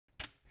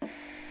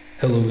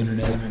Hello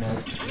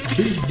Internet,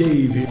 Big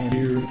Dave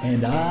here,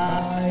 and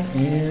I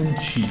am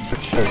cheap.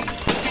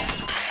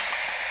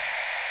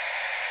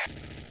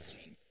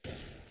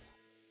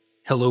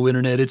 Hello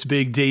Internet, it's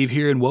Big Dave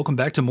here, and welcome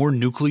back to more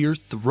Nuclear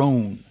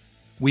Throne.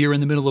 We are in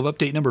the middle of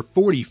update number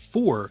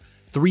 44,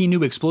 3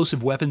 new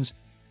explosive weapons.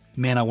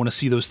 Man, I want to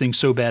see those things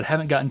so bad.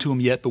 Haven't gotten to them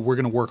yet, but we're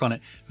going to work on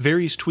it.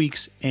 Various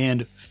tweaks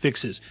and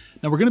fixes.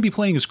 Now, we're going to be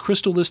playing as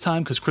Crystal this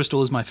time because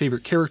Crystal is my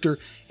favorite character,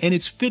 and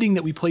it's fitting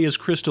that we play as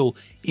Crystal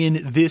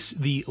in this,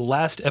 the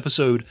last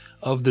episode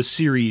of the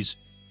series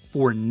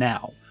for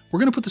now. We're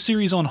going to put the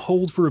series on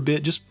hold for a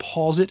bit, just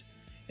pause it,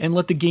 and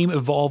let the game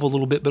evolve a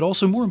little bit, but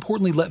also, more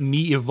importantly, let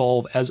me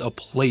evolve as a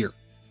player.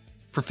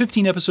 For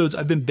 15 episodes,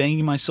 I've been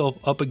banging myself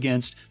up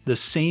against the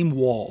same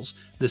walls,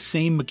 the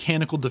same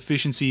mechanical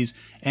deficiencies,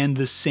 and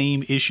the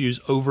same issues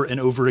over and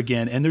over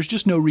again, and there's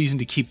just no reason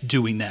to keep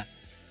doing that.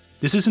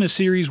 This isn't a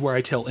series where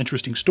I tell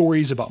interesting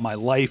stories about my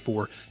life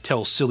or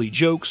tell silly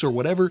jokes or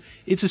whatever.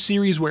 It's a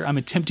series where I'm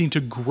attempting to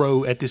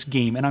grow at this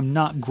game, and I'm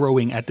not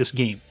growing at this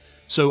game.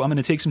 So I'm going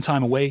to take some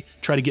time away,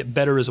 try to get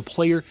better as a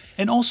player,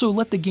 and also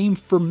let the game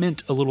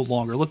ferment a little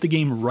longer, let the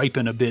game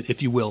ripen a bit,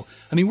 if you will.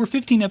 I mean, we're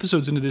 15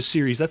 episodes into this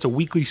series, that's a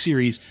weekly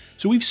series,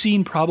 so we've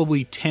seen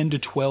probably 10 to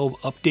 12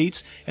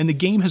 updates, and the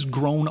game has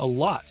grown a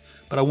lot.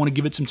 But I want to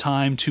give it some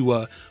time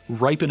to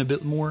ripen a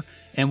bit more,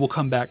 and we'll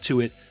come back to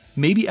it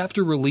maybe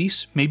after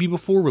release, maybe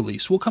before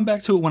release. We'll come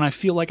back to it when I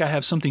feel like I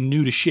have something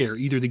new to share.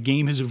 Either the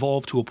game has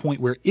evolved to a point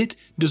where it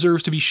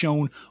deserves to be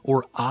shown,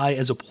 or I,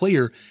 as a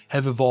player,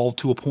 have evolved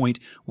to a point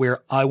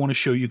where I want to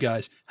show you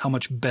guys how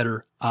much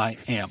better I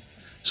am.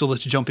 So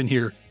let's jump in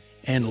here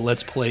and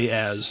let's play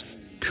as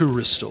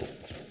Crystal.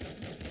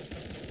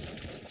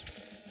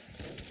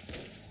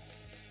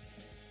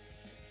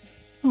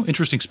 Oh,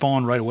 interesting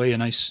spawn right away. A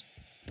nice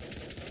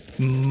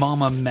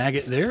mama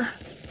maggot there.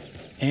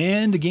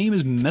 And the game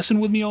is messing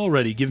with me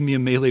already, giving me a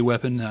melee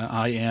weapon.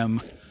 I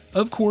am,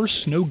 of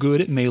course, no good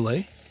at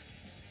melee.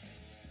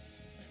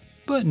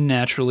 But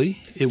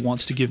naturally, it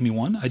wants to give me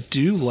one. I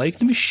do like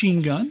the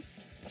machine gun.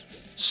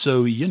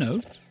 So, you know,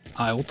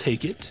 I'll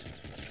take it.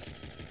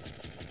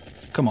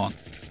 Come on.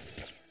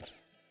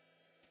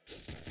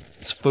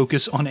 Let's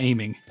focus on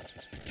aiming.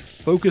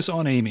 Focus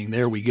on aiming.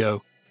 There we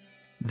go.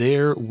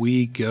 There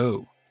we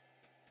go.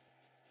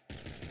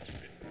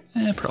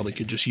 Probably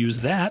could just use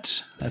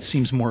that. That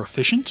seems more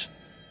efficient.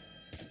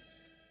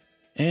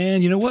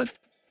 And you know what?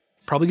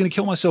 Probably going to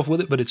kill myself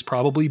with it, but it's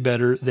probably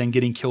better than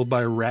getting killed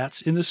by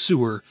rats in the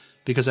sewer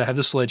because I have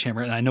the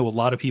sledgehammer, and I know a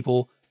lot of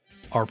people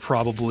are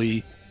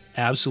probably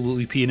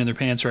absolutely peeing in their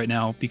pants right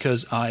now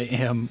because I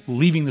am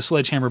leaving the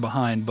sledgehammer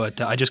behind,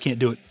 but I just can't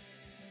do it.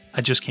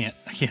 I just can't.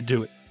 I can't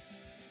do it.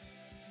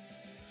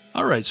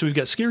 Alright, so we've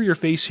got Scare Your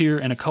Face here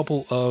and a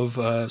couple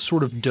of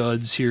sort of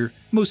duds here.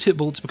 Most hit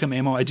bullets become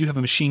ammo. I do have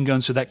a machine gun,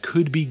 so that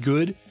could be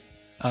good.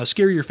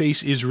 Scare Your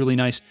Face is really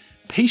nice.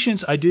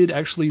 Patience, I did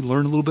actually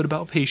learn a little bit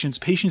about Patience.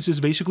 Patience is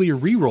basically a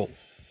reroll.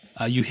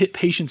 You hit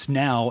Patience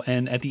now,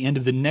 and at the end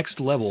of the next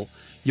level,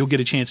 you'll get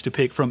a chance to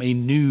pick from a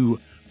new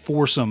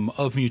foursome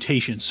of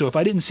mutations. So if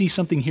I didn't see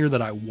something here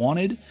that I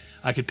wanted,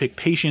 I could pick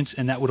Patience,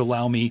 and that would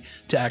allow me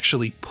to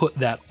actually put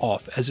that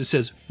off. As it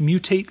says,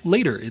 mutate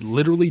later. It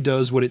literally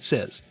does what it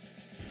says.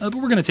 But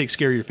we're going to take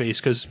Scare Your Face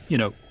because, you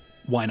know,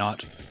 why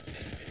not?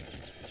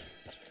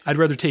 I'd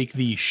rather take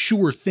the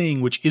sure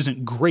thing, which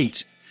isn't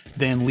great,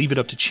 than leave it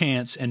up to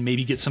chance and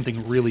maybe get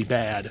something really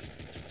bad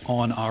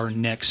on our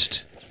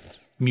next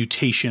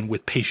mutation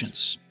with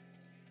Patience.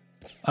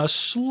 A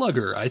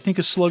slugger. I think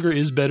a slugger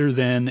is better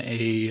than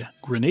a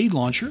grenade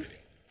launcher.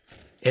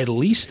 At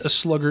least a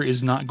slugger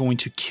is not going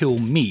to kill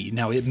me.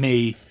 Now, it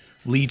may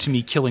lead to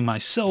me killing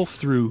myself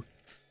through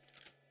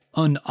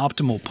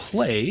unoptimal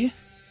play,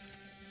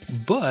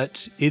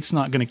 but it's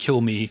not going to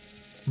kill me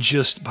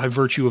just by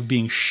virtue of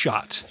being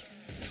shot.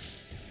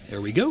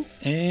 There we go,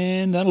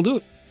 and that'll do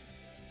it.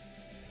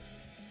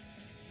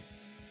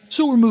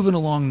 So we're moving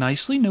along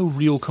nicely. No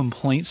real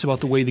complaints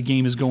about the way the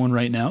game is going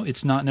right now.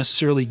 It's not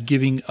necessarily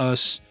giving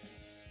us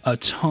a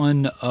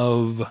ton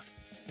of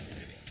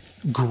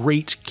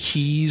great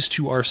keys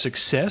to our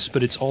success,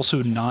 but it's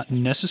also not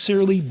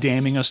necessarily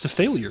damning us to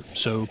failure.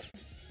 So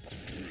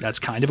that's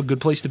kind of a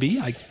good place to be,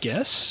 I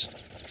guess.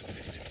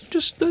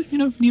 Just, you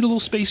know, need a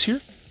little space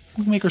here.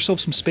 We can make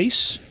ourselves some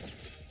space.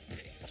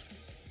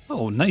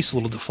 Oh, nice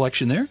little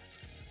deflection there.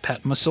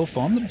 Pat myself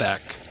on the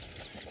back.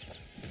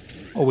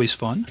 Always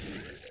fun.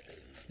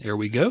 There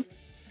we go.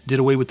 Did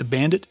away with the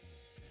bandit.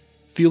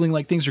 Feeling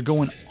like things are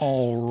going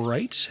all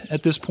right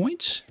at this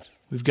point.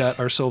 We've got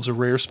ourselves a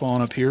rare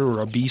spawn up here,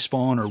 or a bee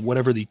spawn, or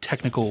whatever the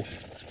technical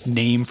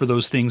name for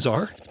those things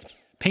are.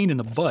 Pain in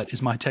the butt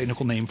is my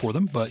technical name for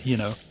them, but, you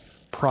know,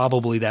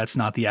 probably that's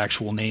not the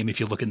actual name if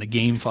you look in the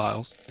game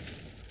files.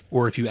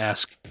 Or if you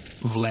ask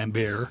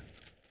Vlambeer.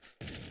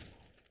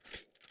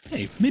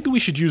 Hey, maybe we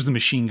should use the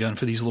machine gun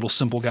for these little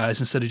simple guys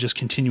instead of just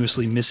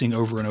continuously missing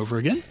over and over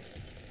again.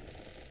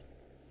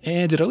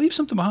 And did I leave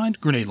something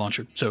behind? Grenade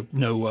launcher. So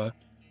no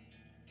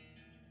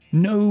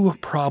No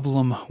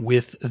problem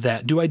with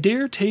that. Do I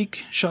dare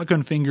take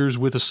shotgun fingers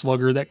with a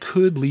slugger? That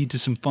could lead to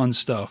some fun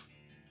stuff.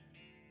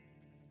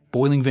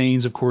 Boiling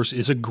Veins, of course,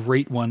 is a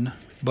great one,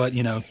 but,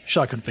 you know,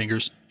 shotgun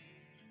fingers.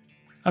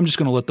 I'm just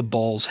going to let the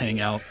balls hang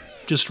out,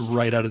 just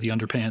right out of the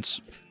underpants.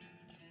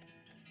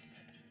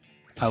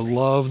 I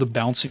love the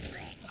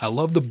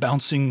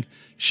bouncing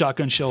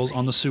shotgun shells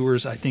on the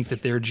sewers. I think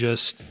that they're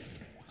just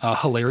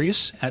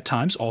hilarious at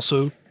times.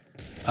 Also,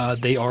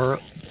 they are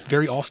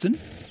very often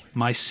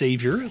my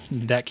savior.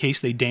 In that case,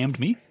 they damned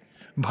me.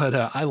 But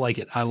I like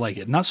it. I like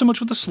it. Not so much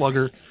with the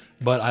slugger,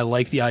 but I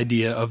like the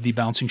idea of the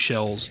bouncing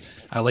shells.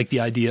 I like the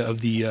idea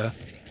of the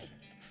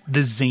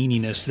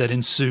zaniness that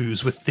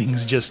ensues with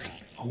things just...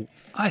 Oh,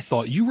 I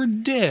thought you were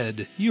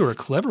dead. You're a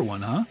clever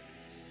one, huh?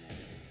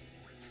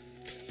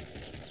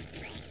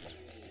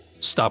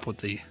 Stop with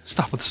the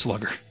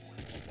slugger.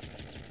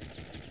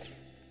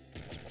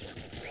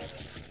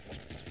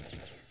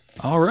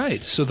 All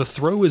right, so the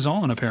throw is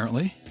on,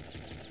 apparently.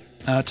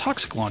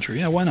 Toxic launcher,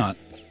 yeah, why not?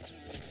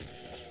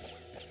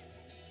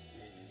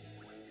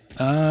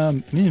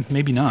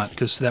 Maybe not,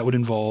 because that would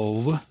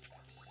involve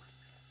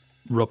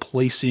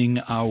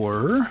replacing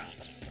our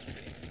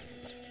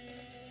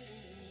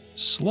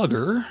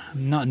slugger.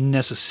 I'm not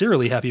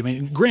necessarily happy. I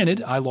mean,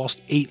 granted, I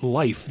lost 8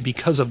 life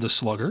because of the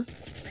slugger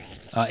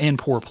and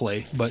poor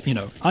play, but you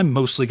know, I'm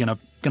mostly gonna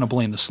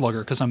blame the slugger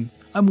because I'm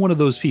one of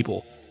those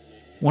people.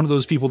 One of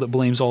those people that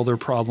blames all their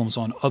problems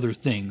on other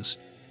things,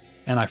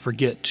 and I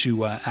forget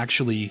to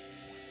actually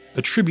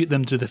attribute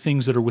them to the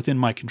things that are within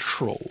my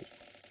control.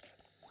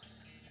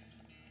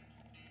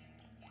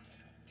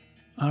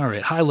 All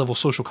right, high-level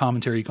social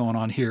commentary going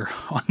on here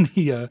on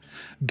the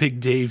Big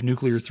Dave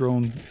Nuclear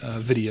Throne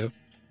video.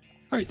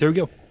 All right, there we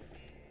go.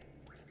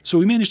 So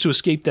we managed to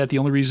escape that. The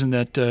only reason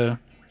that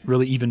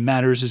really even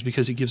matters is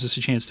because it gives us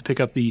a chance to pick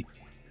up the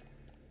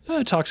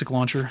toxic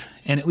launcher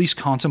and at least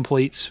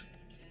contemplate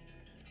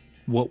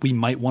what we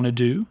might want to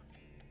do.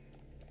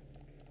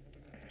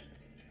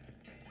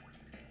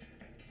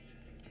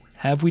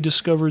 Have we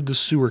discovered the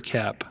sewer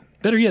cap?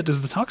 Better yet,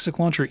 does the toxic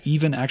launcher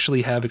even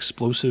actually have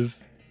explosive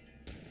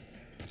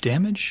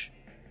damage?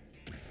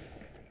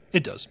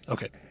 It does.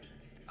 Okay.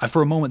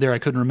 For a moment there, I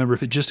couldn't remember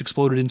if it just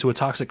exploded into a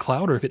toxic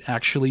cloud or if it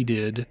actually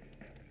did...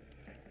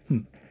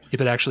 If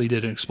it actually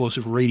did an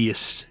explosive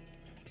radius.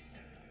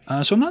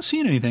 So I'm not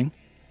seeing anything.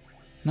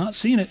 Not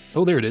seeing it.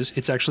 Oh, there it is.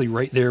 It's actually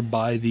right there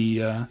by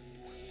the...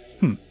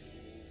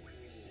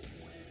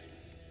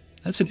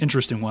 That's an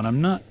interesting one. I'm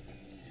not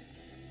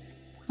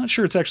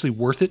sure it's actually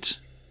worth it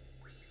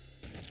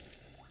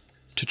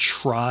to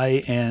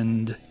try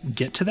and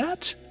get to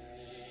that.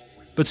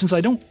 But since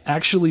I don't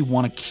actually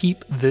want to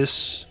keep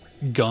this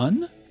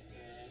gun,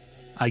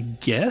 I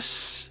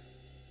guess...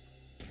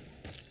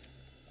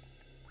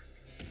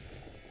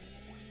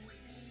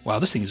 Wow,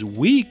 this thing is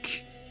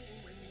weak.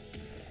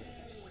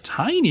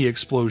 Tiny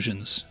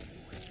explosions.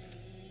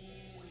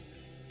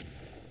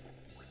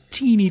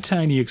 Teeny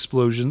tiny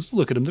explosions.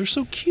 Look at them, they're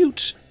so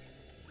cute.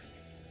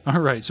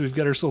 Alright, so we've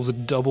got ourselves a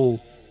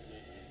double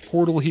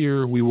portal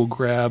here. We will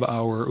grab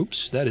our...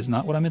 Oops, that is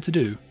not what I meant to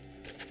do.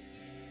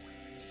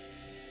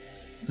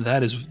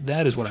 That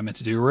is what I meant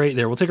to do right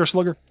there. We'll take our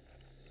slugger,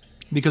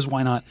 because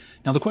why not?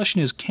 Now the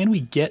question is, can we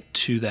get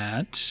to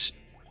that?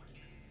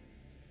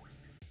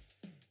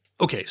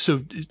 Okay,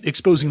 so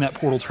exposing that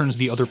portal turns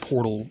the other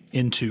portal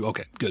into...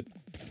 Okay, good.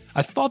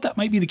 I thought that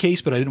might be the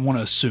case, but I didn't want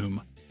to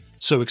assume.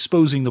 So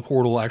exposing the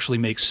portal actually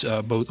makes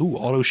both... Ooh,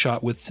 auto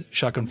shot with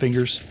shotgun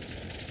fingers.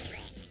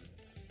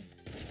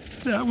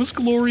 That was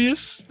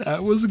glorious.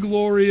 That was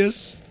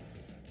glorious.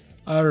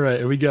 All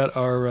right, we got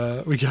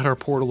our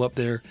portal up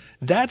there.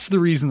 That's the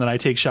reason that I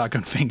take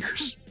shotgun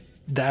fingers.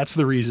 That's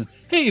the reason.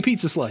 Hey, a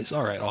pizza slice.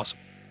 All right, awesome.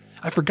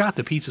 I forgot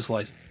the pizza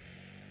slice.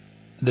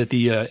 That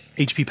the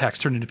HP packs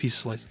turned into pizza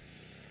slice.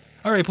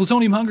 All right,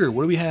 plutonium hunger.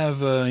 What do we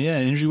have? Yeah,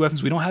 energy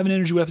weapons. We don't have an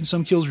energy weapon.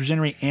 Some kills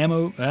regenerate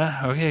ammo.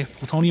 Okay,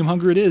 plutonium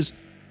hunger it is.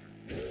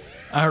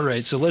 All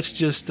right, so let's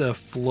just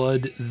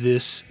flood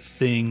this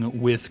thing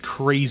with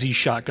crazy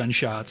shotgun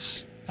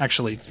shots.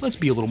 Actually, let's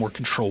be a little more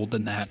controlled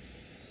than that.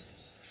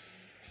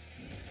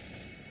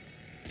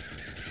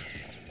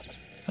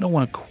 I don't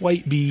want to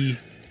quite be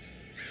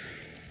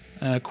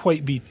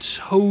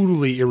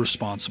totally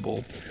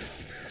irresponsible.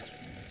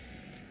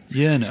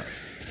 Yeah, no.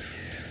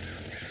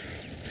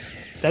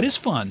 That is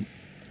fun.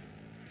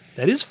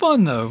 That is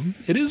fun, though.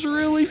 It is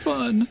really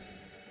fun.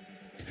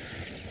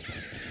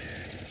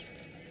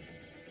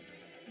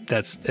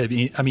 That's, I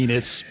mean,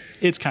 it's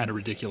kind of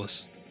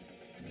ridiculous.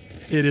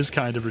 It is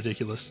kind of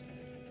ridiculous.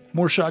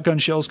 More shotgun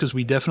shells, because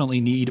we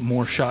definitely need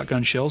more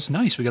shotgun shells.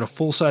 Nice, we got a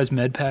full-size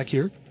med pack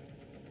here.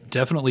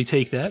 Definitely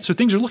take that. So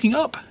things are looking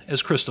up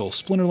as Crystal.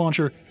 Splinter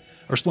launcher,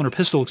 or Splinter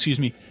pistol, excuse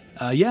me.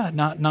 Yeah,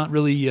 not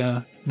really,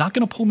 not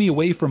going to pull me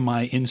away from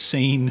my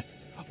insane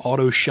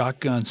auto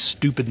shotgun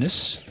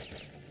stupidness.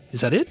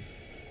 Is that it?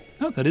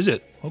 Oh, that is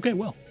it. Okay,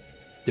 well,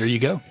 there you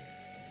go.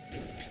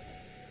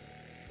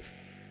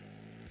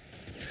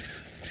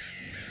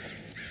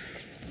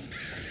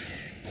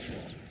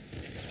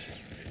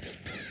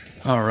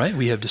 All right,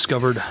 we have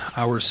discovered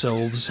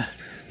ourselves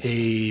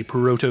a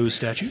Peroto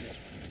statue.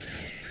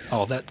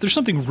 Oh, there's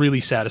something really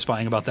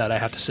satisfying about that, I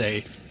have to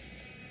say.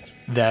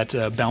 That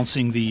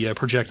bouncing the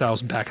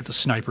projectiles back at the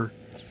sniper.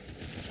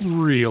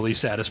 Really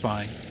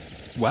satisfying.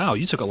 Wow,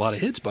 you took a lot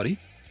of hits, buddy.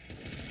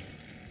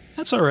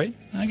 That's all right.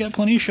 I got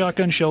plenty of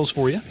shotgun shells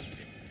for you.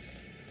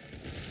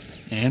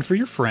 And for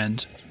your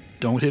friend.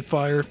 Don't hit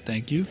fire.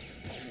 Thank you.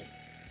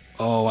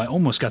 Oh, I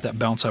almost got that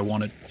bounce I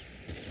wanted.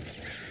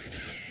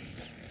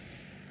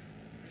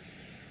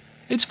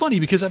 It's funny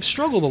because I've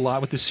struggled a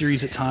lot with this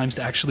series at times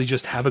to actually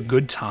just have a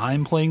good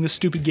time playing this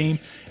stupid game,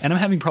 and I'm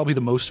having probably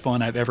the most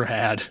fun I've ever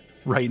had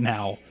right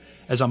now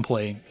as I'm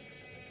playing.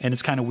 And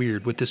it's kind of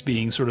weird with this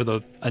being sort of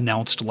the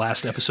announced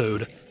last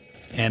episode,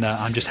 and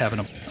I'm just having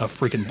a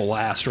freaking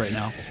blast right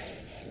now.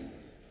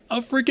 A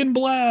freaking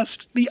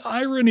blast! The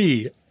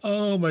irony!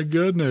 Oh my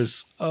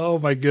goodness. Oh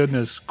my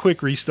goodness.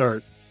 Quick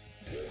restart.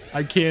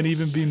 I can't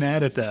even be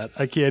mad at that.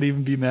 I can't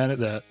even be mad at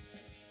that.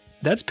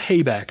 That's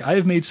payback. I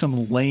have made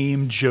some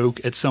lame joke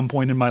at some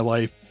point in my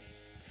life,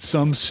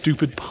 some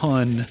stupid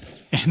pun,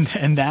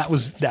 and that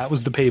was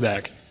the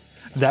payback.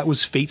 That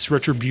was fate's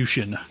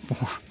retribution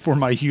for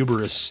my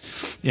hubris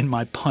in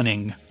my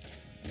punning.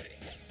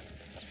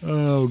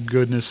 Oh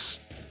goodness.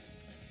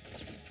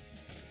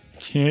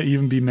 Can't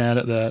even be mad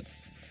at that.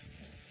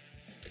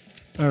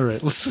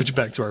 Alright, let's switch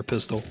back to our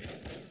pistol.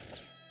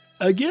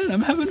 Again,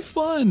 I'm having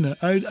fun.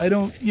 I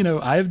don't,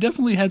 I have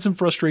definitely had some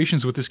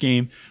frustrations with this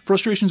game.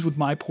 Frustrations with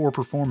my poor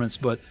performance,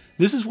 but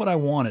this is what I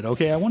wanted,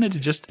 okay? I wanted to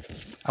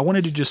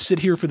just sit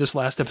here for this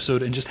last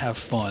episode and just have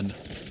fun.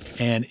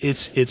 And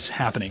it's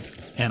happening.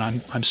 And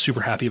I'm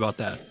super happy about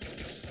that.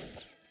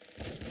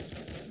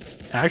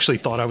 I actually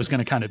thought I was going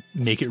to kind of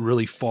make it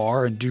really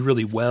far and do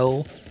really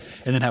well,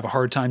 and then have a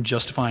hard time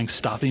justifying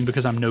stopping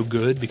because I'm no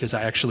good, because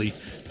I actually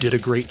did a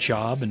great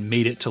job and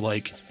made it to,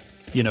 like,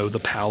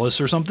 the palace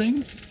or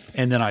something.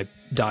 And then I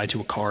died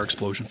to a car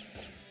explosion.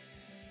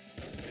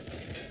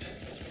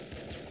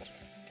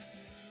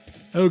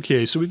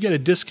 Okay, so we've got a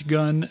disc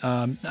gun.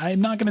 I'm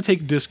not going to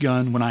take disc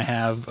gun when I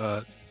have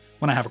a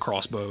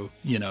crossbow.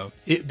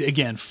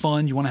 Again,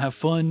 fun. You want to have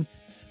fun.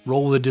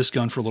 Roll with a disc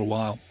gun for a little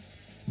while,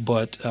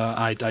 but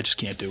I just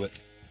can't do it.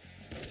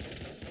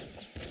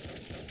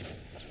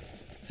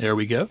 There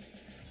we go,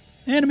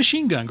 and a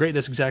machine gun. Great,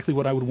 that's exactly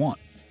what I would want.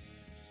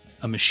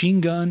 A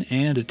machine gun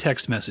and a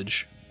text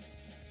message.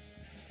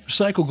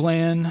 Recycle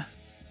gland,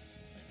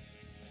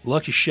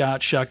 lucky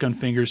shot, shotgun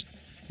fingers.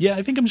 Yeah,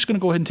 I think I'm just going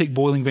to go ahead and take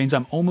boiling veins.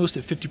 I'm almost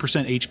at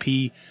 50%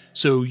 HP,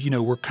 so,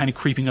 we're kind of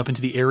creeping up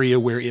into the area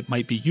where it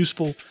might be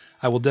useful.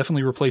 I will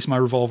definitely replace my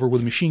revolver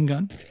with a machine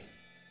gun,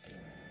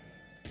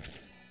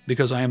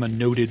 because I am a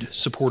noted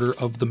supporter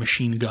of the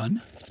machine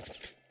gun.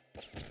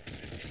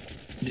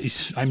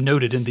 I'm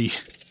noted in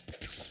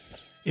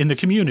the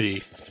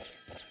community.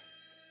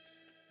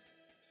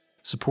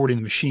 Supporting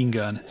the machine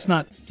gun. It's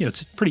not,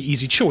 it's a pretty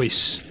easy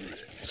choice,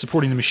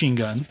 supporting the machine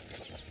gun.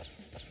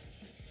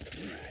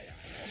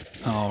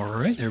 All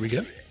right, there we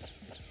go.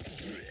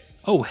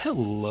 Oh,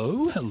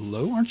 hello,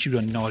 hello. Aren't you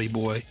a naughty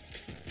boy?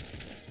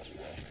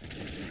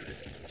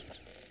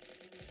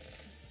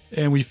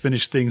 And we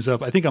finished things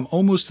up. I think I'm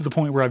almost to the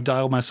point where I've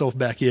dialed myself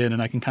back in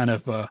and I can kind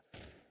of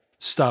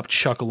stop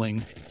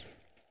chuckling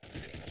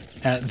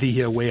at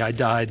the way I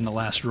died in the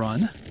last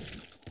run.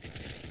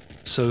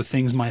 So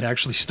things might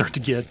actually start to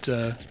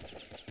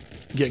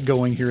get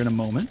going here in a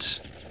moment.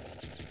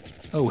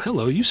 Oh,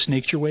 hello, you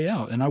snaked your way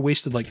out, and I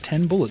wasted like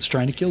 10 bullets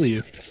trying to kill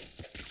you.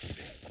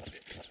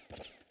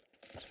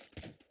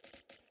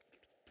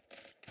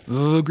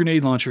 Oh,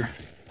 grenade launcher.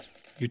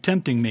 You're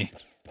tempting me.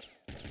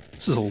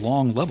 This is a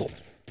long level.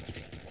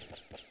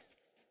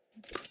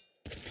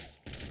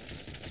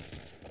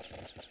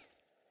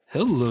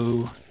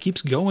 Hello.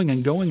 Keeps going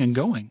and going and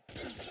going.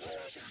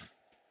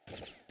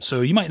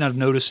 So you might not have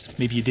noticed,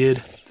 maybe you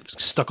did,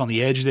 stuck on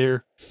the edge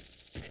there.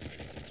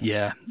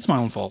 Yeah, it's my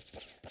own fault.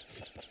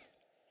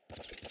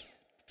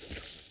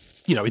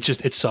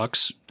 It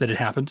sucks that it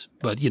happened,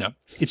 but,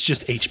 it's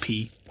just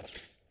HP.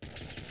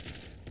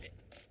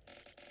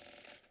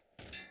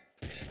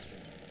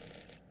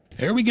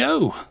 There we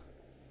go.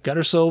 Got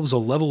ourselves a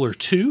level or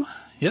 2.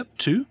 Yep,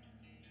 2.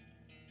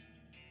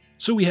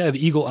 So we have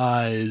eagle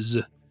eyes,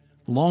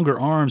 longer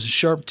arms, and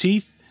sharp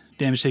teeth.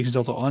 Damage taken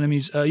dealt to all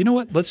enemies. You know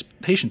what? Let's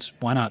patience.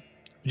 Why not?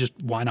 Just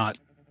why not?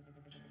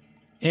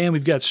 And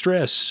we've got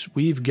stress.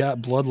 We've got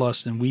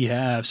bloodlust, and we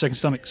have second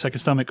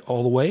stomach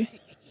all the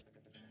way.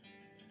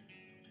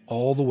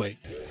 All the way.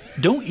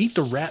 Don't eat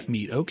the rat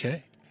meat.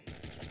 Okay.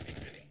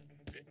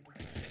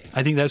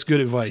 I think that's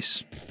good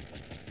advice.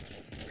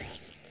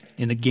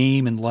 In the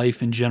game and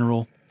life in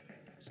general,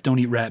 don't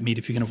eat rat meat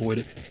if you can avoid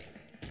it.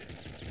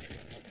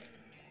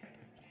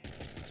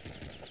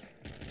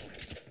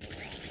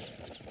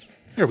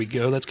 There we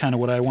go. That's kind of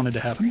what I wanted to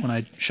happen when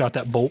I shot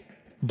that bolt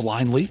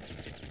blindly.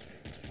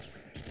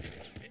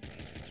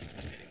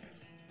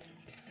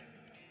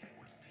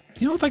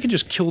 If I could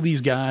just kill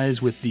these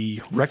guys with the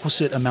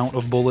requisite amount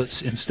of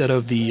bullets instead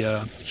of the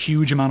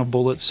huge amount of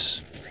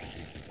bullets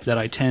that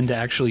I tend to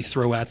actually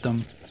throw at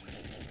them,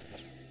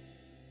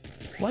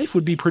 Life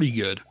would be pretty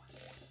good.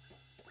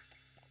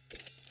 I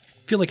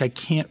feel like I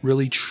can't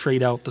really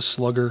trade out the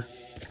slugger.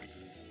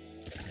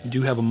 We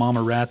do have a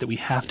mama rat that we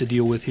have to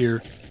deal with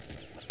here.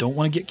 Don't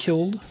want to get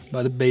killed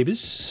by the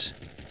babies.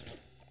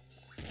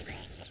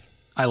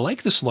 I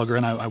like the slugger,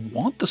 and I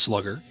want the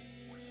slugger.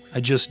 I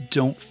just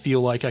don't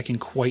feel like I can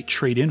quite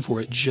trade in for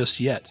it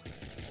just yet.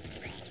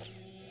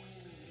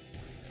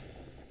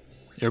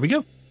 There we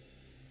go.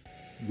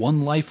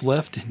 1 life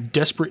left,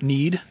 desperate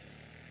need.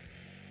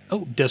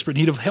 Oh, desperate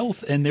need of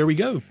health, and there we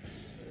go.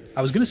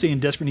 I was going to say in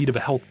desperate need of a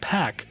health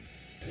pack,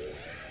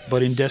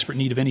 but in desperate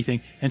need of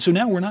anything. And so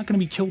now we're not going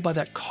to be killed by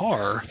that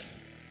car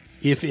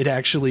if it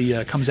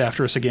actually comes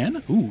after us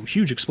again. Ooh,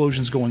 huge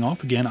explosions going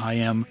off. Again, I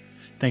am,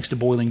 thanks to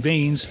boiling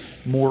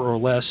veins, more or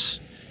less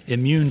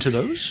immune to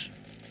those.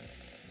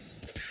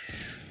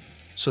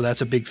 So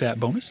that's a big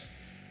fat bonus.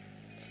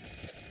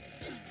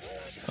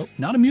 Oh,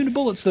 not immune to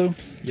bullets, though.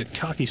 You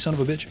cocky son of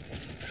a bitch.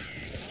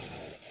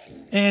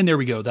 And there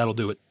we go. That'll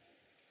do it.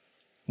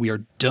 We are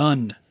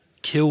done.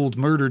 Killed,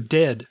 murdered,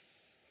 dead.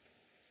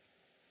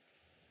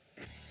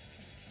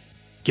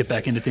 Get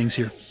back into things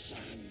here.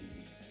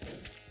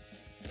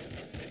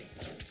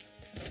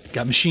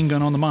 Got machine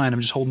gun on the mine.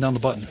 I'm just holding down the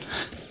button.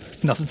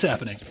 Nothing's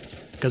happening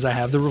because I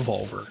have the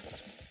revolver.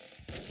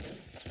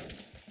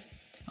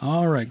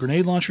 All right,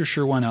 grenade launcher,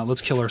 sure, why not? Let's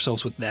kill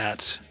ourselves with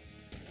that.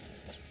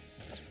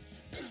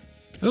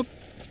 Oh,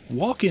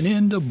 walking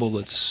into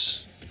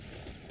bullets.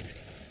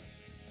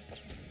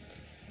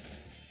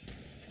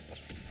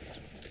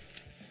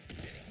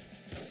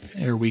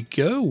 There we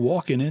go,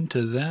 walking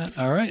into that.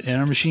 All right, and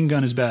our machine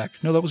gun is back.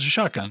 No, that was a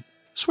shotgun.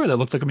 I swear that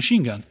looked like a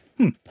machine gun.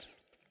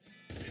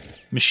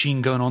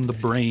 Machine gun on the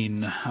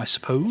brain, I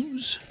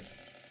suppose.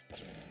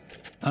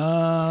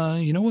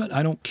 You know what?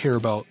 I don't care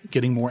about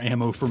getting more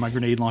ammo for my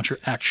grenade launcher,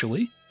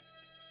 actually.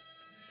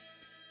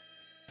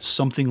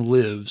 Something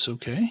lives,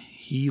 okay.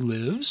 He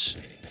lives.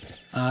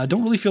 I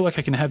don't really feel like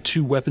I can have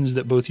 2 weapons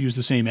that both use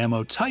the same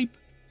ammo type.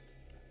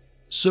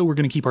 So we're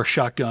going to keep our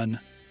shotgun,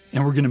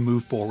 and we're going to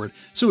move forward.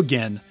 So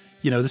again,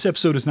 you know, this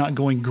episode is not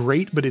going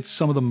great, but it's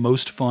some of the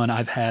most fun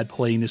I've had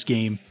playing this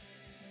game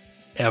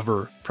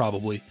ever,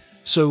 probably.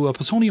 So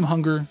Plutonium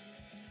Hunger,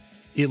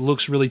 it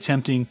looks really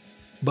tempting,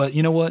 but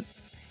you know what?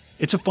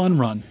 It's a fun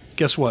run.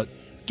 Guess what?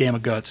 Gamma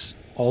Guts,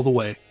 all the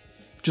way.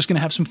 Just going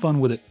to have some fun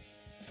with it.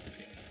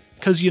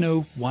 Because, you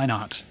know, why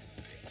not?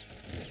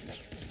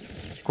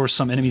 Of course,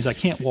 some enemies I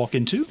can't walk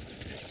into,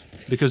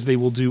 because they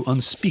will do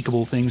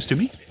unspeakable things to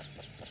me.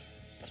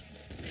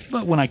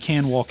 But when I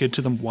can walk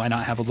into them, why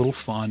not have a little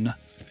fun?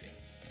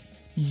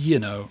 You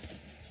know.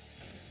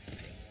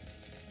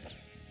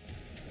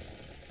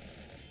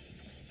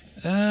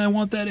 I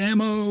want that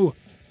ammo!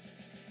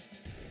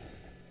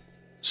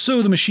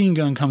 So the machine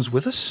gun comes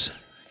with us.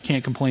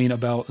 Can't complain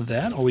about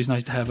that. Always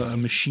nice to have a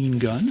machine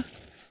gun.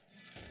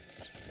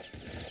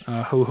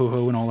 Ho ho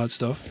ho and all that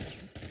stuff.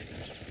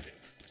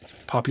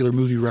 Popular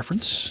movie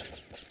reference.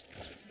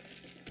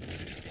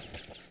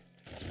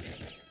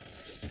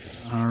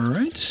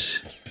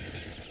 Alright.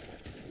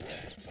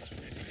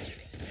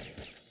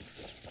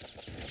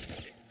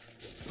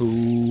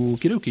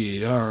 Okie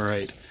dokie.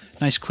 Alright.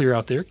 Nice clear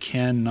out there.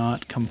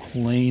 Cannot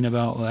complain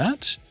about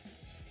that.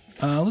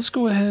 Let's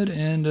go ahead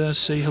and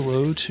say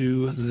hello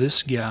to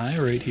this guy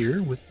right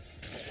here with...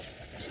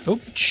 Oh,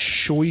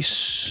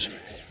 choice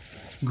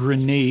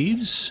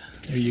grenades.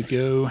 There you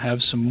go.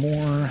 Have some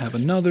more. Have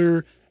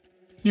another.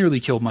 Nearly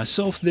killed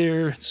myself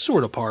there.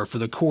 Sort of par for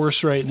the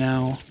course right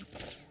now.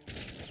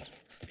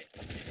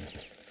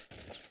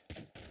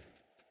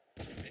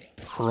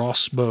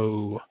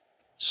 Crossbow.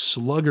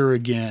 Slugger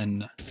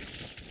again.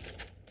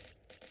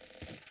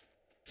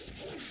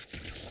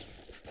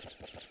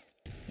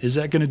 Is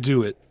that going to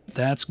do it?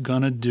 That's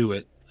going to do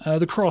it.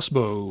 The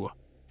crossbow.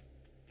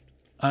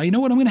 You know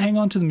what? I'm going to hang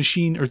on to the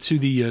machine, or to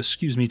the,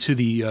 to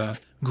the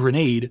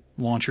grenade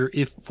launcher,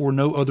 if for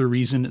no other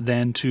reason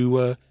than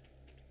to,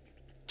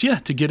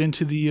 to get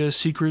into the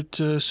secret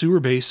sewer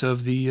base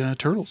of the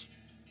turtles.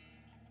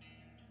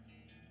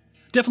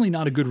 Definitely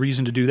not a good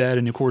reason to do that,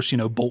 and of course, you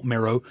know, bolt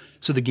marrow.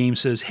 So the game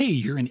says, hey,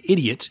 you're an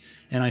idiot.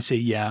 And I say,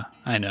 yeah,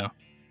 I know.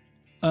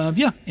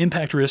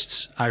 Impact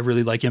wrists. I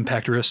really like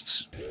impact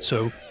wrists,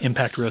 so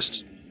impact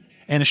wrists.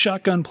 And a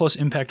shotgun plus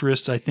impact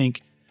wrists, I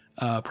think,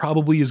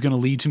 probably is going to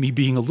lead to me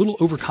being a little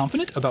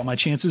overconfident about my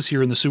chances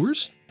here in the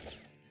sewers.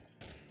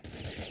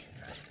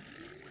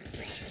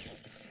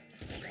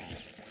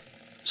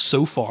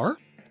 So far,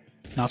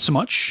 not so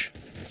much.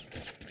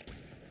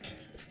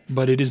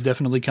 But it is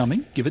definitely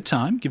coming. Give it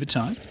time, give it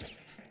time.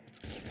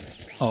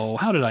 Oh,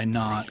 how did I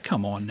not?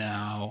 Come on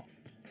now.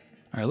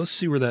 All right, let's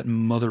see where that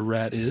mother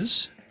rat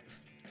is.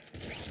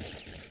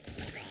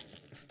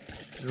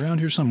 Around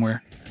here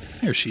somewhere.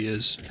 There she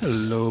is.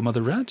 Hello,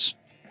 mother rats.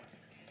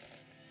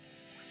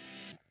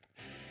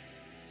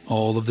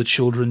 All of the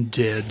children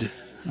dead.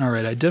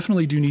 Alright, I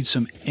definitely do need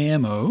some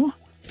ammo.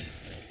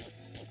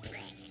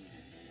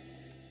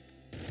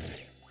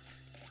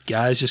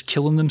 Guys just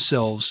killing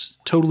themselves.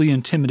 Totally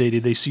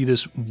intimidated. They see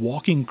this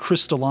walking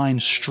crystalline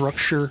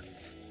structure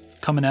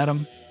coming at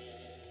them.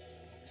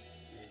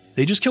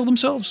 They just kill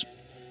themselves.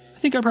 I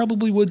think I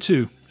probably would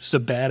too. Just a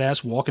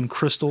badass walking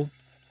crystal.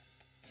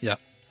 Yeah.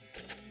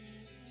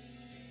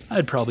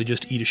 I'd probably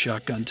just eat a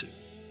shotgun too.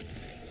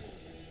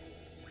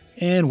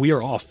 And we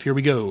are off. Here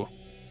we go.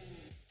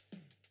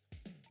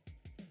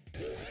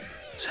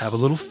 Let's have a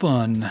little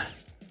fun.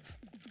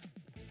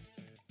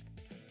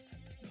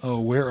 Oh,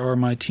 where are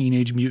my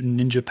Teenage Mutant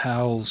Ninja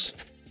pals?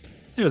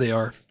 There they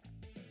are.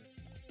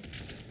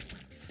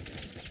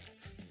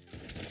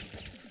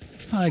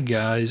 Hi,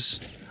 guys.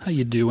 How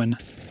you doing?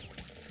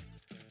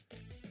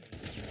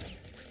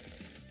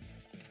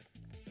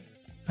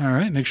 All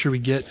right, make sure we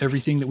get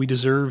everything that we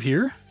deserve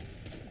here.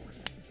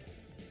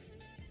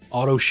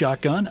 Auto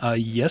shotgun.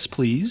 Yes,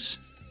 please.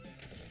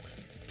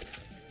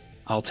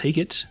 I'll take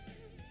it.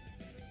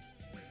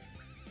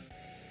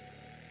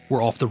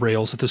 We're off the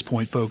rails at this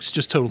point, folks.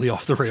 Just totally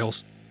off the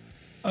rails.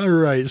 All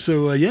right,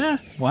 so yeah,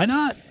 why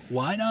not?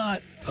 Why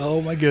not? Oh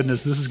my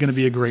goodness, this is going to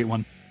be a great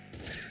one.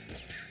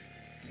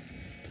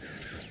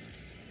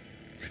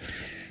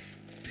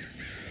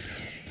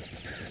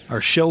 Our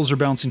shells are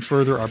bouncing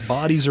further. Our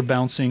bodies are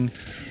bouncing.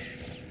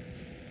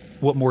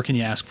 What more can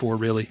you ask for,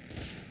 really?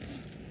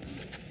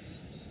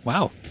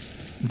 Wow,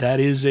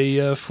 that is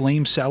a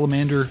flame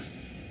salamander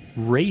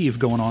rave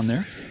going on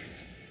there.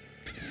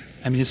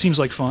 I mean, it seems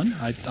like fun.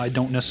 I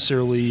don't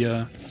necessarily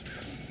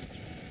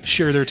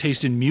share their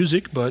taste in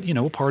music, but, you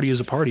know, a party is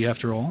a party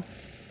after all.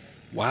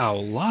 Wow,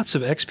 lots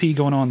of XP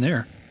going on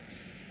there.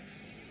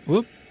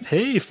 Whoop.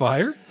 Hey,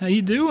 fire. How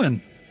you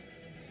doing?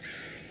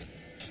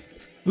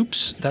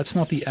 Oops, that's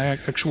not the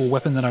actual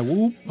weapon that I...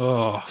 Whoop.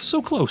 Oh,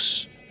 so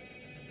close.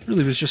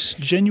 Really was just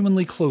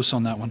genuinely close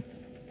on that one.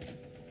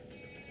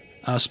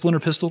 Splinter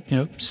pistol, you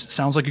know,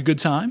 sounds like a good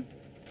time.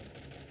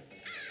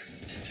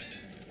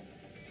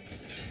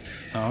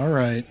 All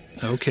right.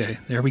 Okay,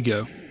 there we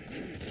go.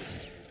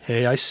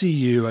 Hey, I see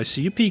you. I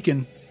see you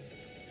peeking.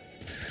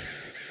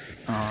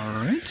 All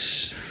right.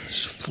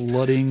 Just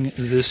flooding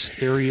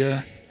this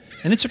area.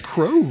 And it's a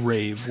crow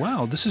rave.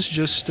 Wow, this is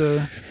just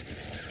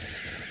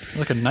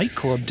like a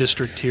nightclub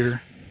district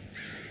here.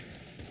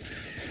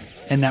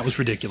 And that was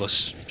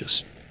ridiculous.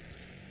 Just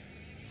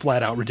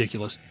flat out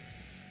ridiculous.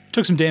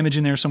 Took some damage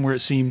in there somewhere,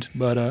 it seemed.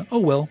 But, oh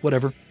well,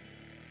 whatever.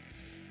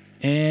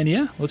 And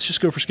yeah, let's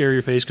just go for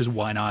Scarier Face, because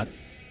why not?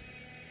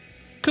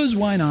 Because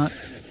why not?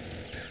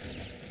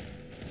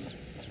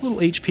 A little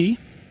HP.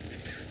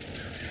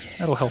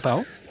 That'll help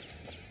out.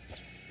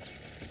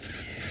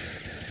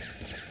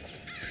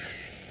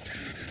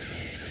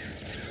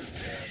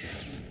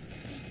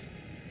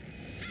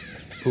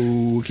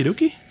 Okie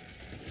dokie.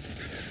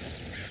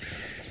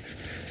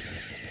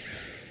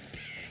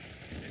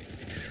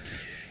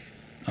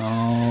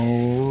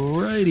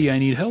 Alrighty, I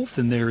need health,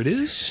 and there it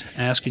is.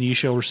 Ask and ye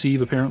shall receive,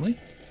 apparently.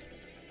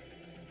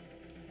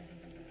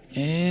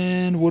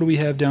 And what do we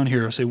have down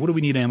here? I'll say, what do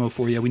we need ammo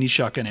for? Yeah, we need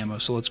shotgun ammo,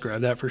 so let's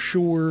grab that for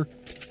sure.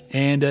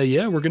 And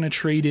yeah, we're gonna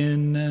trade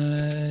in.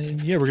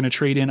 We're gonna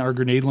trade in our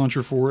grenade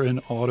launcher for an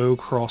auto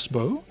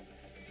crossbow.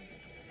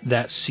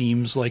 That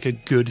seems like a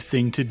good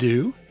thing to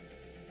do.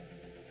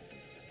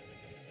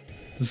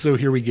 So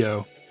here we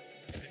go.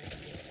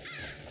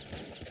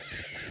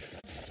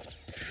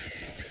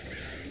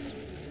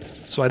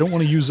 So I don't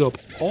want to use up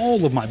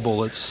all of my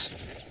bullets.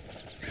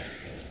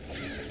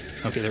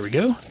 Okay, there we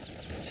go.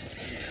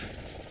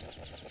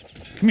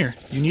 Come here.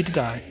 You need to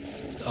die.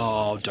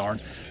 Oh,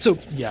 darn. So,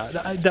 yeah,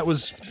 that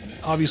was...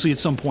 Obviously, at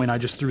some point, I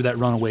just threw that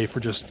run away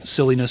for just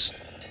silliness.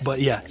 But,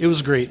 yeah, it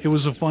was great. It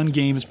was a fun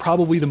game. It's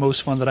probably the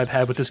most fun that I've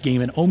had with this game,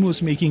 and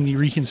almost making me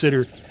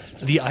reconsider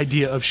the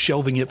idea of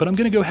shelving it. But I'm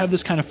going to go have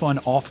this kind of fun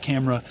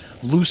off-camera,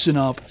 loosen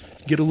up,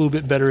 get a little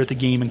bit better at the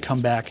game, and come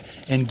back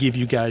and give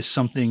you guys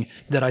something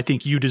that I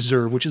think you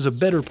deserve, which is a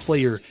better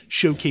player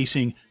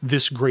showcasing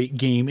this great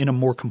game in a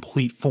more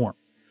complete form.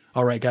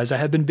 All right, guys, I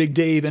have been Big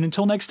Dave, and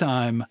until next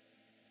time...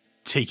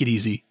 Take it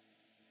easy.